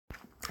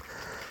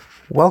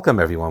Welcome,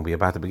 everyone. We're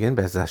about to begin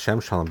Bez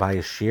Hashem Shalom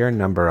Bayis Shir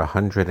number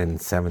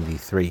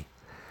 173.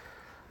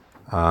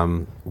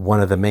 One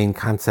of the main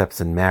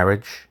concepts in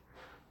marriage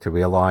to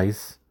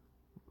realize,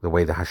 the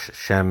way the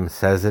Hashem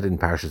says it in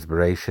Parashas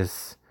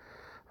Bereishis,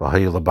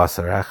 V'hayu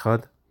lebasar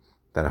echad,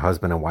 that a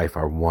husband and wife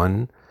are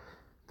one.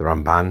 The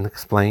Ramban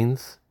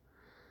explains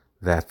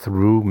that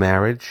through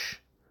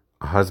marriage,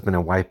 a husband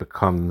and wife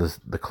become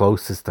the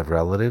closest of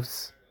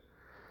relatives.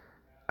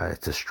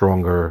 It's a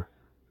stronger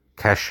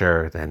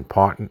kesher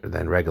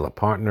than regular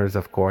partners,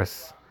 of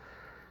course.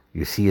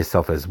 You see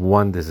yourself as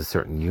one. There's a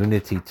certain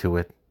unity to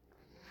it.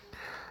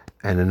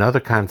 And another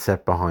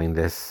concept behind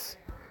this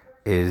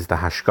is the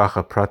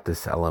hashgacha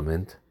pratis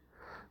element,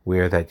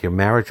 where that your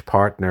marriage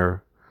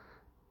partner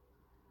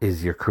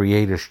is your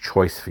creator's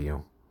choice for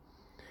you.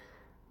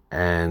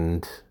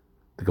 And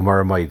the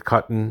Gemara Moed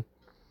Katan,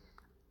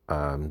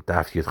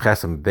 Daf Yud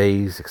Chesam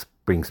Beis,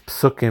 brings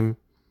psukim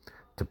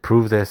to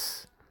prove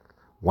this.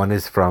 One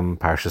is from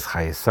Parshas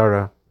Chayei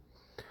Sarah,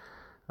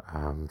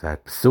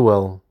 that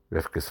Psuel,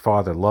 Rivka's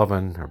father,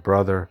 Lavan, her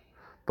brother,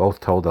 both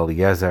told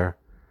Eliezer,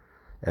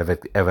 Evet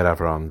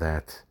Avram,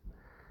 that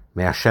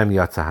Me Hashem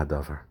Yatza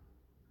Hadavar.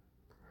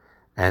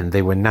 And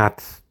they were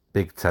not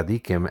big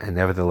tzaddikim, and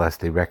nevertheless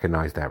they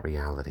recognized that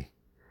reality.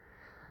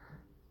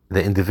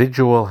 The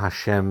individual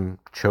Hashem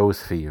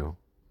chose for you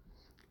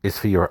is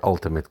for your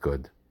ultimate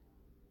good.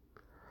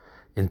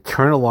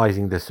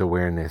 Internalizing this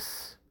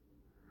awareness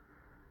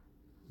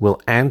will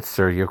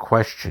answer your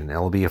question. It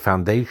will be a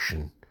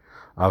foundation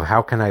of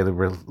how can I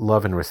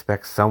love and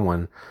respect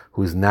someone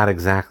who's not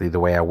exactly the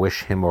way I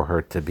wish him or her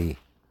to be.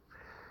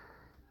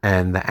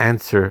 And the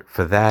answer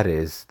for that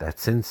is that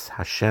since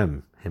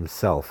Hashem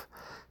himself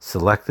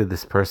selected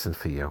this person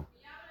for you,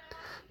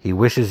 he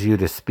wishes you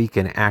to speak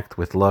and act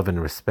with love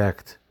and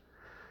respect.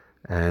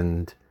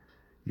 And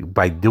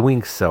by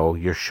doing so,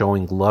 you're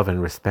showing love and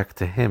respect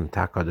to him,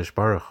 HaKadosh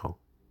Baruch Hu.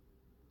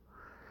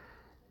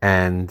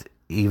 And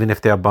even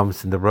if there are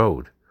bumps in the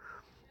road,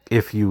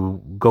 if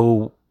you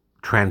go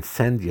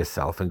transcend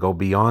yourself and go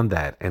beyond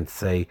that and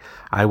say,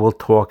 I will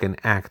talk and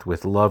act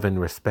with love and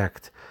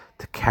respect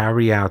to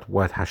carry out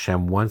what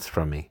Hashem wants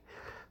from me,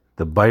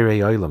 the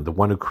Bairei Olam, the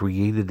one who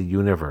created the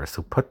universe,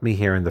 who put me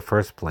here in the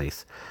first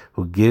place,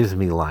 who gives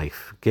me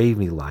life, gave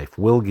me life,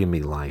 will give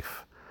me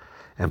life,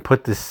 and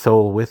put this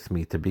soul with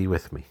me to be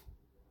with me.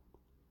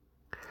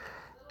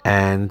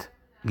 And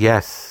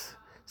yes,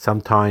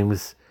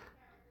 sometimes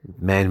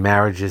in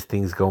marriages,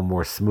 things go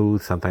more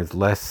smooth, sometimes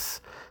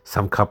less.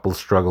 Some couples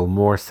struggle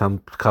more, some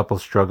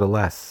couples struggle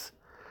less.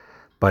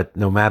 But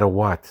no matter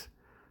what,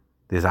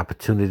 there's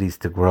opportunities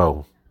to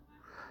grow.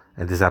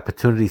 And there's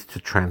opportunities to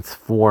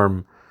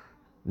transform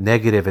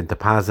negative into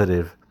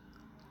positive,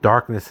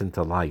 darkness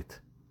into light.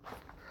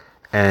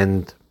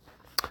 And,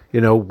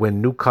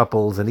 when new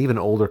couples and even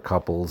older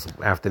couples,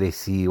 after they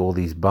see all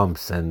these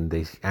bumps and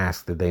they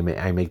ask that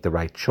I make the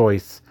right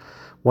choice,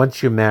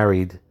 once you're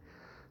married,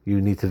 you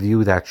need to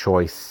view that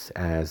choice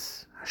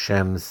as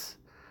Hashem's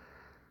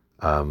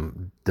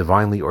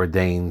divinely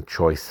ordained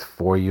choice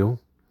for you.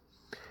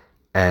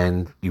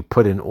 And you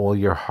put in all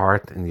your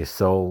heart and your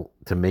soul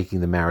to making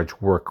the marriage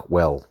work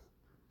well.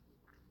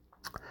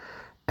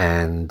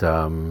 And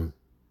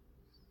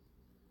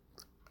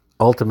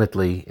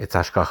ultimately, it's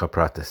hashgacha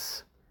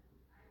pratis.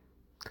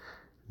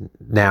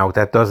 Now,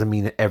 that doesn't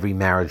mean that every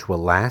marriage will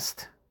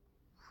last,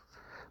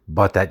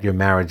 but that your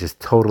marriage is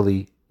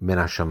totally min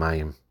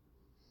hashamayim,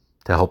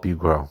 to help you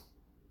grow.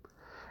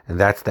 And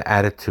that's the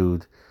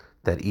attitude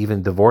that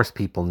even divorced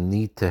people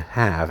need to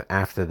have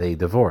after they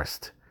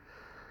divorced.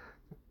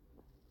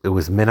 It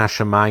was min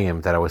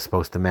hashamayim that I was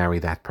supposed to marry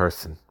that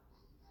person.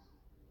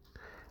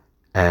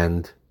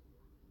 And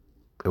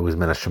it was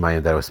min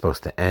hashamayim that I was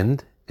supposed to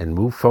end and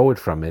move forward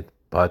from it,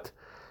 but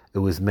it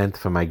was meant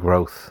for my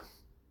growth.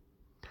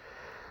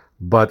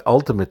 But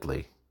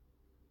ultimately,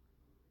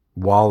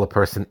 while the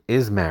person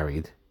is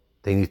married,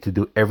 they need to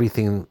do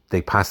everything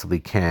they possibly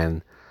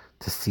can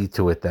to see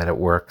to it that it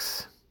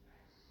works,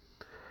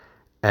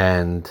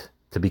 and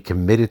to be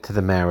committed to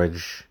the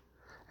marriage,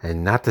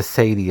 and not to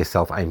say to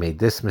yourself, I made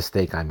this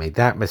mistake, I made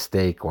that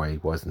mistake, or I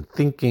wasn't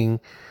thinking.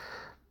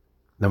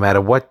 No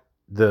matter what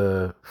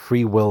the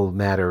free will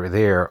matter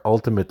there,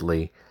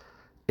 ultimately,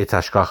 it's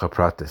hashgacha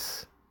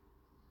pratis.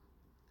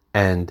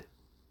 And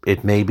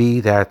it may be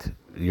that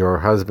your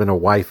husband or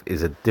wife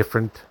is a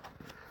different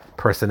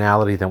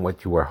personality than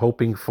what you were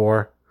hoping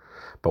for,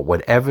 but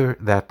whatever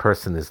that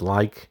person is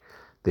like,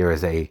 there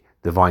is a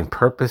divine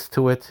purpose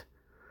to it,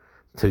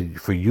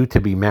 for you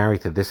to be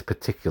married to this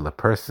particular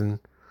person.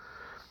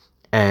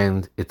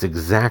 And it's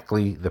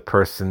exactly the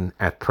person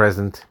at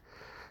present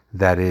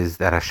that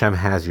Hashem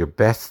has your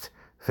best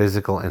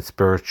physical and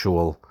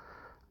spiritual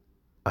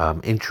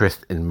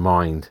interest in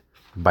mind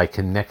by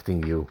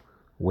connecting you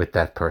with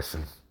that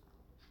person.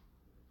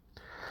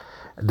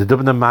 The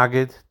Dubna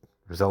Magid,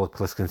 Rizal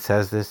Pliskin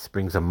says this,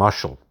 brings a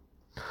mashal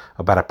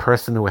about a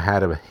person who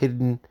had a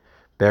hidden,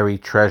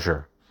 buried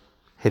treasure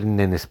hidden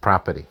in his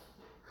property.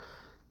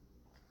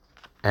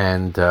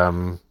 And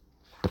the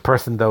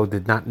person, though,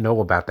 did not know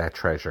about that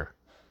treasure.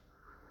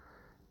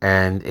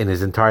 And in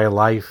his entire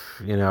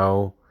life,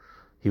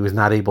 he was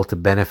not able to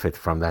benefit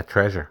from that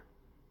treasure.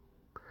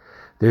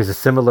 There's a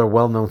similar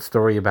well-known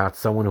story about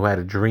someone who had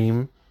a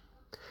dream.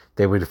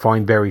 They would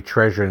find buried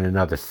treasure in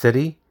another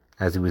city.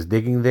 As he was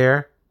digging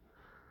there,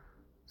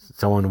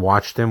 someone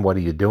watched him. "What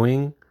are you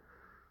doing?"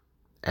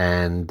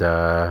 And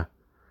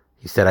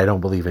he said, "I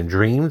don't believe in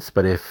dreams,"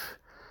 but if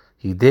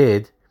he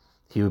did,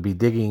 he would be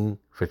digging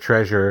for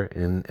treasure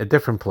in a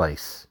different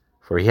place,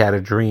 for he had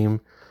a dream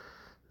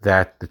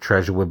that the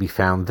treasure would be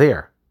found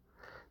there.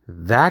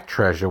 That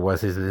treasure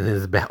was in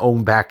his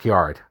own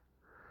backyard.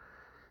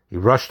 He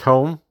rushed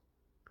home,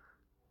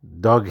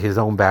 dug his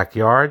own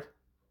backyard,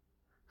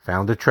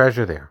 found a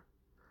treasure there.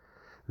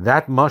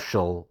 That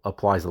mashal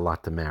applies a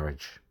lot to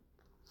marriage.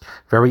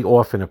 Very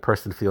often a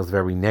person feels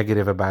very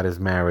negative about his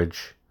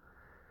marriage.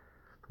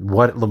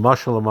 What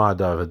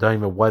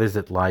is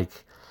it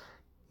like?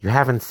 You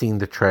haven't seen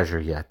the treasure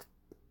yet.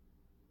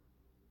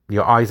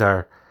 Your eyes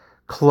are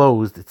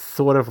closed. It's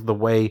sort of the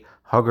way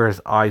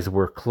Hagar's eyes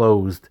were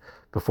closed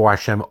before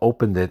Hashem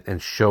opened it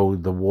and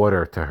showed the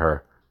water to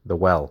her, the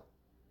well.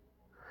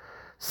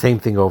 Same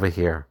thing over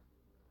here.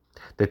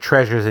 The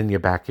treasure's in your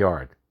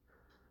backyard.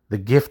 The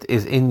gift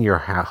is in your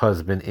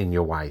husband, in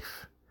your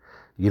wife.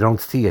 You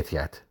don't see it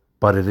yet,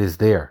 but it is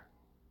there.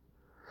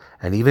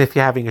 And even if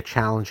you're having a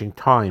challenging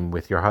time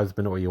with your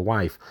husband or your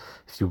wife,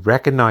 if you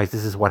recognize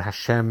this is what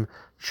Hashem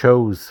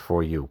chose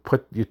for you,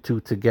 put you two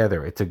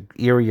together, it's an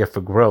area for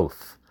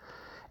growth.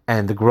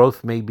 And the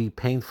growth may be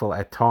painful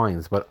at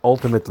times, but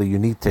ultimately you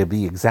need to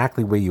be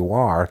exactly where you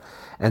are.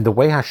 And the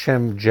way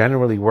Hashem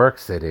generally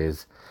works it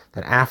is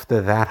that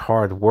after that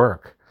hard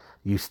work,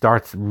 you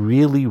start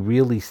really,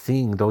 really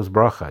seeing those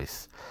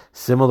brachas.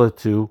 Similar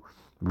to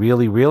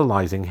really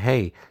realizing,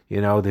 hey,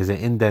 there's an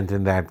indent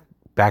in that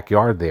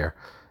backyard there.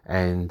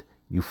 And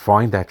you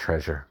find that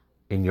treasure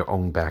in your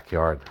own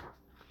backyard.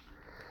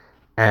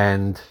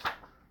 And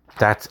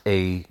that's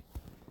a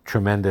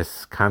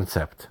tremendous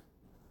concept.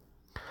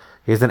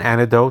 Here's an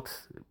anecdote,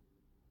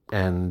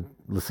 and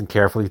listen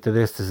carefully to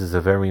this. This is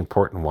a very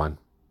important one.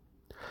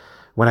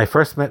 When I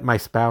first met my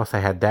spouse, I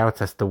had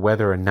doubts as to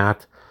whether or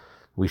not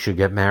we should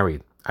get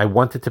married. I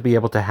wanted to be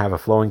able to have a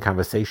flowing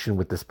conversation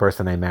with this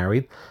person I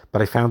married,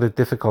 but I found it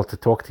difficult to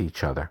talk to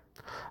each other.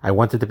 I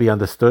wanted to be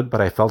understood,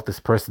 but I felt this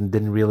person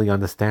didn't really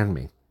understand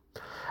me.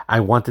 I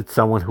wanted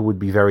someone who would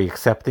be very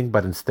accepting,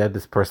 but instead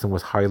this person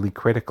was highly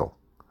critical.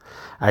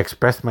 I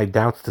expressed my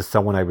doubts to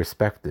someone I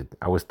respected.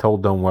 I was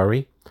told, "Don't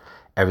worry,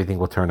 everything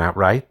will turn out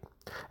right.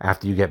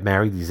 After you get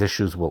married, these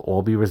issues will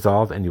all be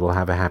resolved and you will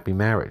have a happy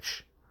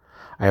marriage."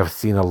 I have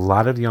seen a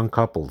lot of young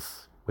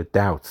couples with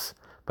doubts,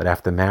 but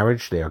after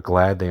marriage, they are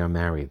glad they are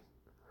married.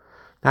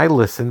 I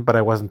listened, but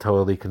I wasn't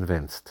totally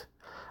convinced.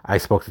 I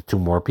spoke to 2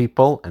 more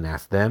people and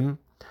asked them.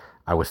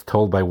 I was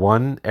told by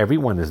one,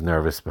 everyone is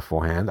nervous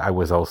beforehand. I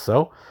was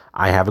also,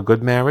 "I have a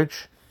good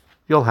marriage.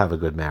 You'll have a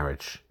good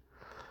marriage."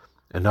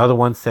 Another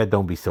one said,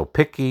 "Don't be so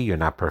picky. You're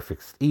not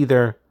perfect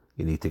either.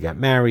 You need to get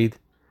married.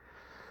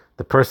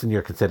 The person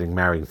you're considering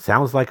marrying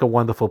sounds like a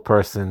wonderful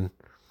person.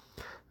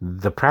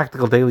 The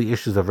practical daily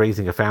issues of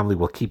raising a family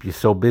will keep you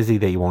so busy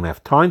that you won't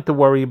have time to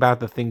worry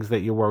about the things that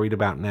you're worried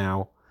about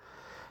now."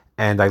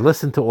 And I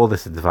listened to all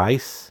this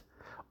advice,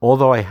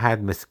 although I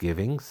had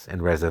misgivings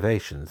and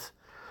reservations.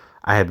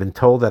 I had been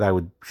told that I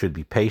should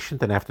be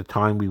patient, and after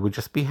time we would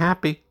just be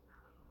happy.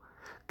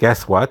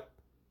 Guess what?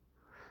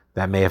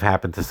 That may have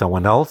happened to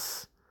someone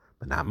else,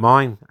 but not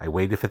mine. I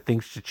waited for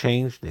things to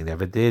change. They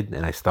never did,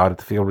 and I started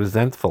to feel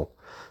resentful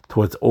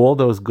towards all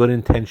those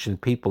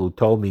good-intentioned people who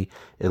told me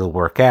it'll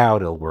work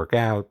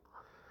out.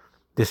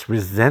 This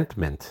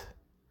resentment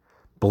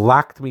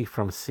blocked me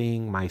from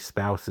seeing my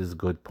spouse's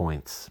good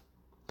points.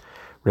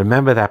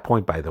 Remember that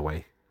point, by the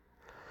way.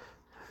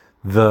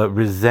 The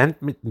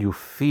resentment you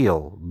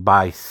feel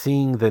by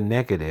seeing the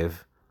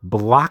negative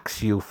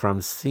blocks you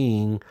from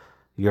seeing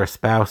your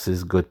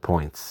spouse's good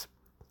points.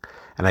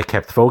 And I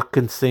kept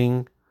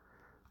focusing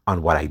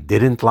on what I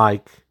didn't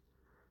like,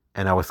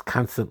 and I was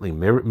constantly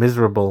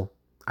miserable.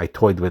 I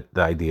toyed with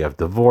the idea of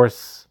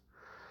divorce,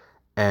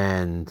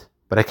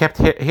 but I kept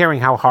hearing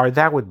how hard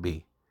that would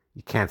be.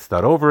 You can't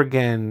start over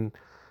again.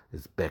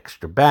 There's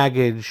extra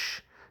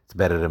baggage. It's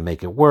better to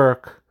make it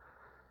work.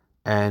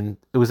 And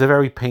it was a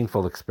very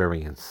painful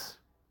experience.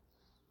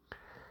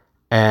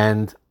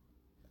 And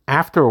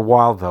after a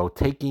while, though,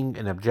 taking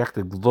an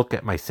objective look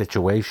at my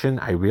situation,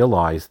 I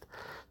realized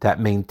that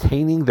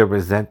maintaining the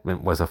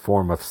resentment was a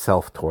form of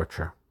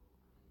self-torture.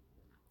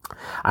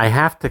 I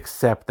have to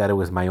accept that it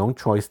was my own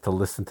choice to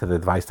listen to the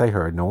advice I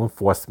heard. No one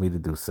forced me to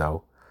do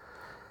so.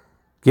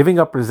 Giving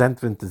up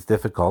resentment is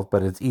difficult,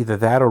 but it's either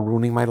that or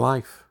ruining my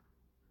life.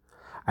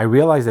 I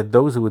realized that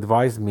those who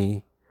advised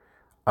me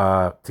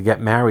to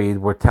get married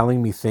were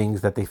telling me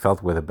things that they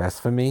felt were the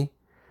best for me.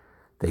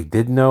 They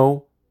did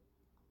know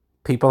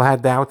people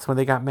had doubts when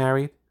they got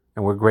married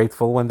and were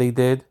grateful when they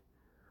did.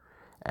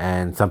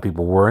 And some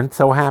people weren't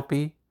so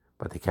happy,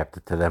 but they kept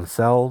it to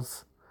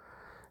themselves.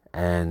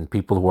 And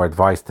people who are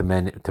advised to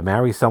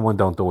marry someone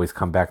don't always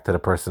come back to the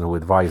person who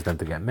advised them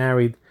to get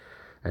married.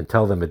 and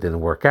tell them it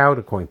didn't work out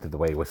according to the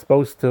way it was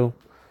supposed to,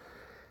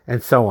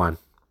 and so on.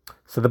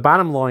 So the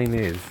bottom line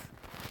is,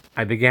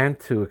 I began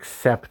to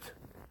accept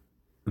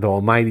the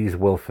Almighty's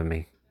will for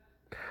me.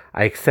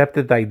 I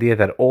accepted the idea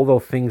that although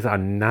things are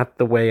not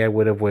the way I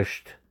would have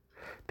wished,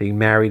 being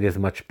married is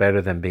much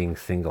better than being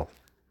single.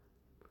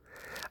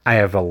 I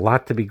have a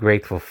lot to be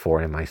grateful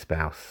for in my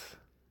spouse.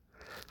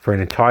 For an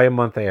entire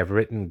month, I have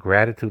written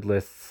gratitude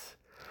lists.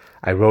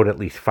 I wrote at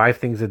least 5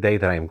 things a day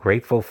that I am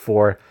grateful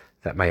for,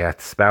 that my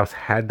spouse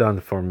has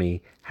done for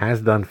me.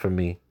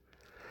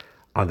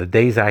 On the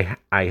days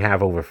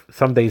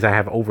some days I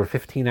have over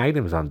 15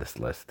 items on this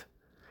list.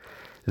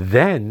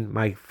 Then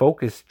my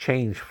focus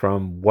changed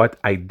from what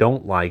I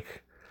don't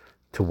like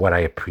to what I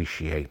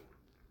appreciate.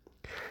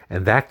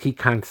 And that key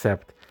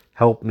concept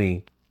helped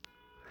me,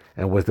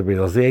 and was the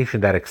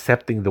realization that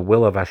accepting the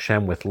will of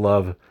Hashem with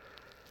love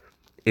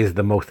is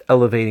the most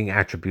elevating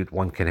attribute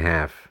one can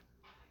have.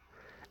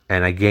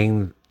 And I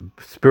gained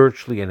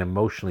spiritually and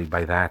emotionally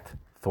by that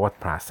thought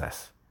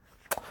process.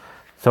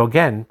 So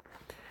again,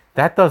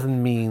 that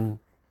doesn't mean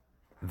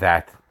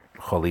that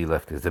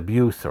Cholila is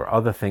abuse or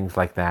other things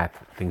like that.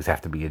 Things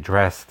have to be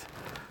addressed.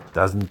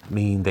 Doesn't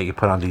mean that you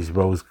put on these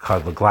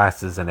rose-colored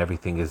glasses and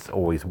everything is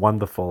always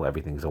wonderful,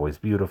 everything's always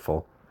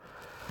beautiful.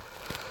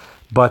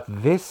 But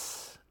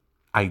this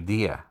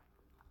idea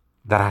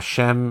that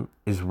Hashem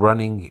is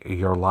running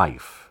your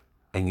life,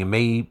 and you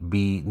may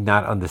be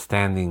not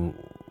understanding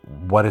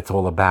what it's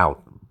all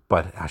about,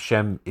 but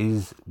Hashem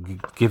is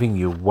giving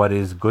you what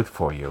is good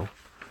for you,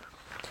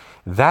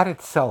 that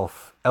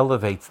itself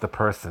elevates the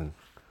person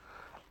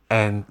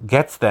and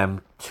gets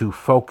them to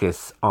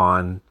focus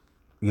on,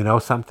 you know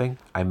something?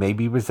 I may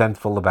be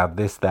resentful about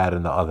this, that,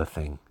 and the other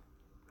thing,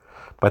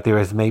 but there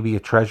is maybe a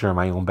treasure in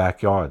my own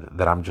backyard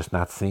that I'm just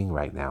not seeing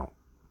right now.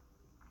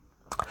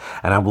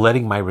 And I'm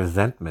letting my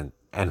resentment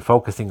and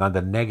focusing on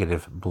the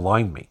negative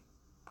blind me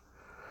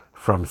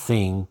from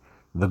seeing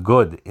the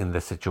good in the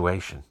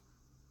situation.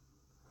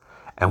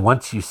 And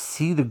once you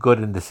see the good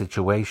in the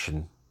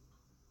situation,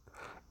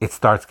 it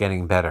starts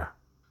getting better,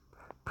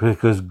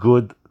 because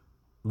good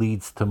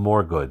leads to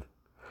more good.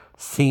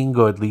 Seeing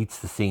good leads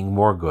to seeing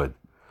more good.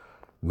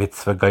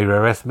 Mitzvah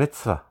geireres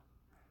mitzvah.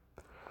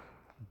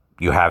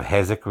 You have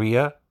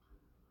hezekriya,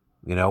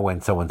 when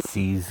someone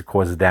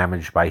causes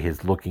damage by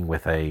his looking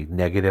with a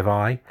negative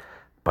eye,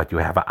 but you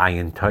have an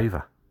ayin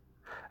tova.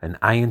 An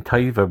ayin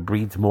tova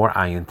breeds more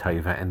ayin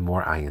tova and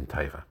more ayin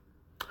tova.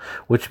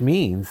 Which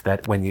means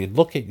that when you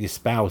look at your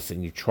spouse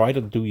and you try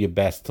to do your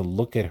best to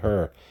look at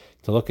her,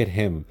 to look at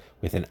him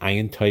with an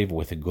ayin tova,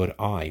 with a good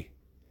eye,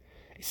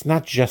 it's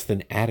not just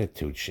an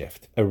attitude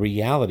shift. A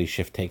reality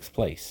shift takes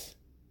place.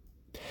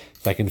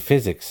 It's like in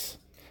physics,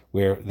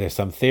 where there's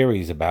some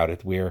theories about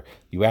it, where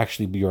you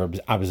actually, your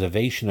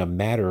observation of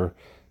matter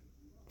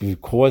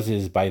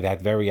causes by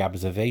that very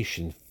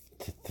observation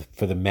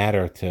for the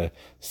matter to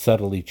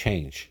subtly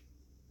change.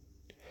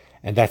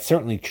 And that's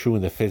certainly true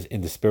in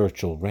the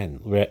spiritual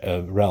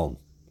realm.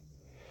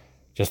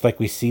 Just like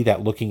we see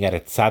that looking at a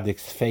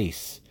tzaddik's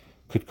face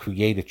could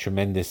create a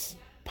tremendous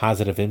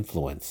positive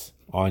influence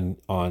on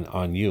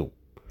you.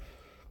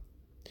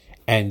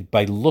 And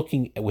by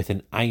looking with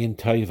an ayin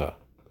tova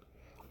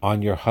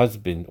on your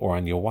husband or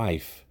on your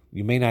wife,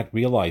 you may not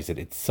realize it.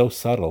 It's so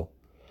subtle,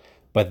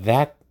 but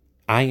that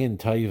ayin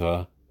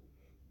tova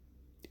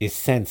is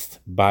sensed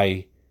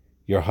by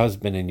your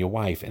husband and your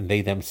wife, and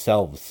they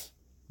themselves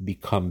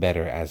become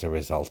better as a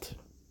result.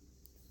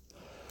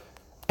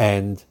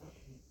 And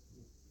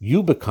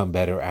you become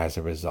better as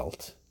a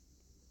result.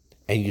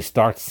 And you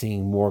start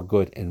seeing more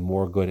good and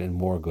more good and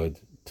more good,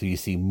 till you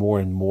see more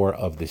and more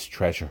of this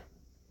treasure,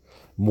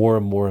 more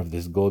and more of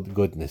this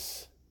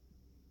goodness.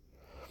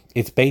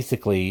 It's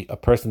basically a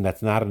person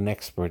that's not an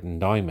expert in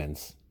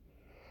diamonds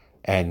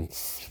and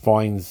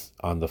finds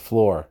on the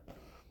floor,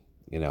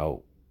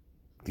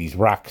 these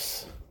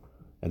rocks,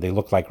 and they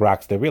look like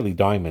rocks. They're really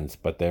diamonds,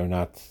 but they're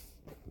not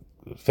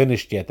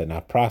finished yet. They're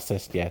not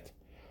processed yet.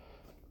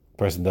 The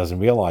person doesn't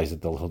realize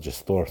it. He'll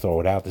just throw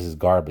it out. This is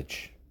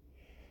garbage.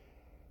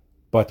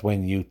 But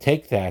when you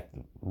take that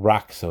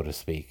rock, so to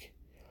speak,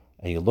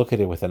 and you look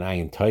at it with an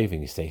ayin tov,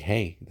 and you say,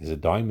 hey, there's a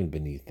diamond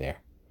beneath there.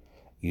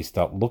 You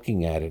start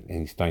looking at it, and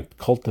you start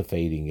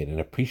cultivating it and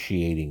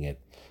appreciating it,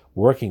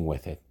 working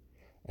with it,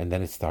 and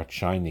then it starts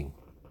shining.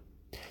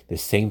 The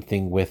same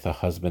thing with a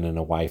husband and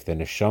a wife. The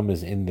neshama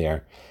is in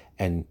there,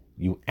 and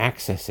you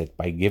access it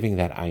by giving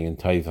that ayin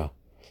tova,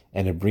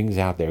 and it brings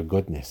out their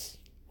goodness.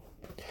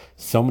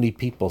 So many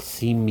people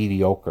seem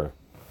mediocre,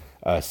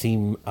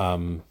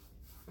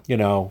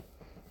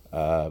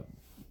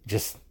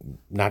 just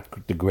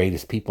not the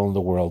greatest people in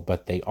the world,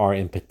 but they are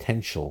in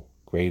potential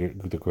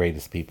the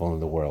greatest people in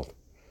the world.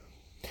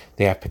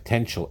 They have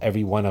potential.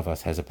 Every one of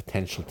us has a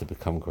potential to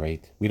become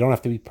great. We don't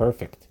have to be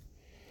perfect.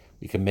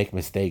 We can make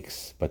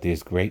mistakes, but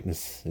there's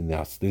greatness in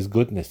us. There's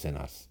goodness in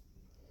us.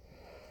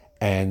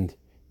 And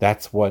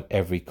that's what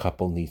every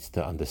couple needs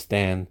to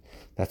understand.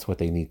 That's what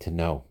they need to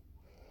know.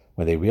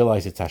 When they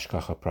realize it's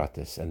Hashgacha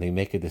Pratis and they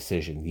make a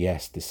decision,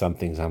 yes, there's some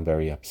things I'm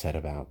very upset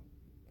about,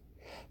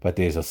 But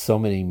there's so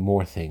many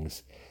more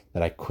things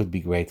that I could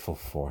be grateful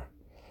for,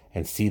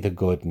 and see the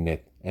good in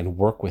it and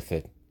work with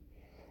it.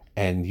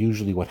 And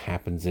usually what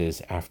happens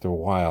is, after a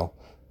while,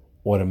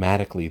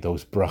 automatically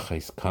those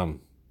brachas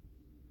come.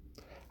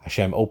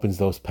 Hashem opens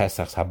those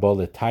Pesachs,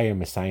 Habol Tayr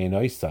Messiah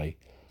Noisai.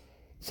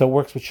 So it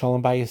works with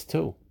Shalom Bayis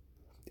too.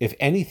 If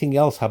anything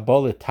else,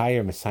 Habol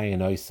Tayr Messiah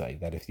Noisai,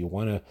 that if you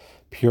want to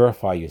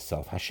purify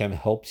yourself, Hashem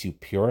helps you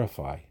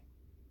purify.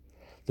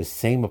 The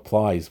same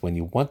applies when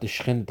you want the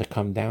Shekhinah to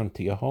come down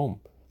to your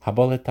home.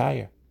 Habol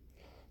Tayr.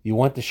 You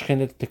want the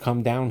Shekhinah to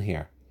come down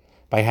here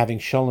by having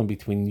Shalom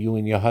between you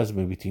and your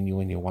husband, between you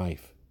and your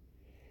wife.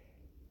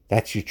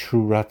 That's your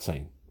true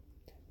Ratzon.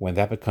 When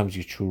that becomes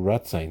your true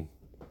Ratzon,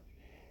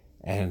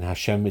 and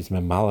Hashem is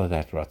memala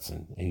that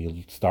Ratzon, and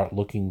you start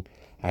looking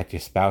at your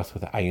spouse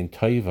with Ayin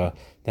Tova,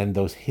 then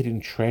those hidden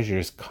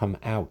treasures come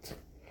out.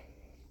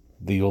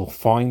 You'll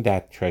find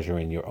that treasure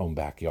in your own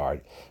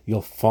backyard.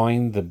 You'll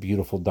find the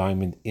beautiful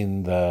diamond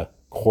in the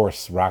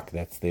coarse rock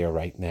that's there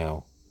right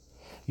now.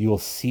 You will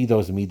see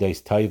those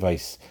Midas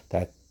Tovos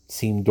that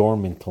seem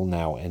dormant till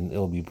now, and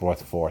it'll be brought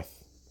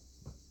forth.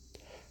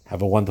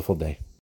 Have a wonderful day.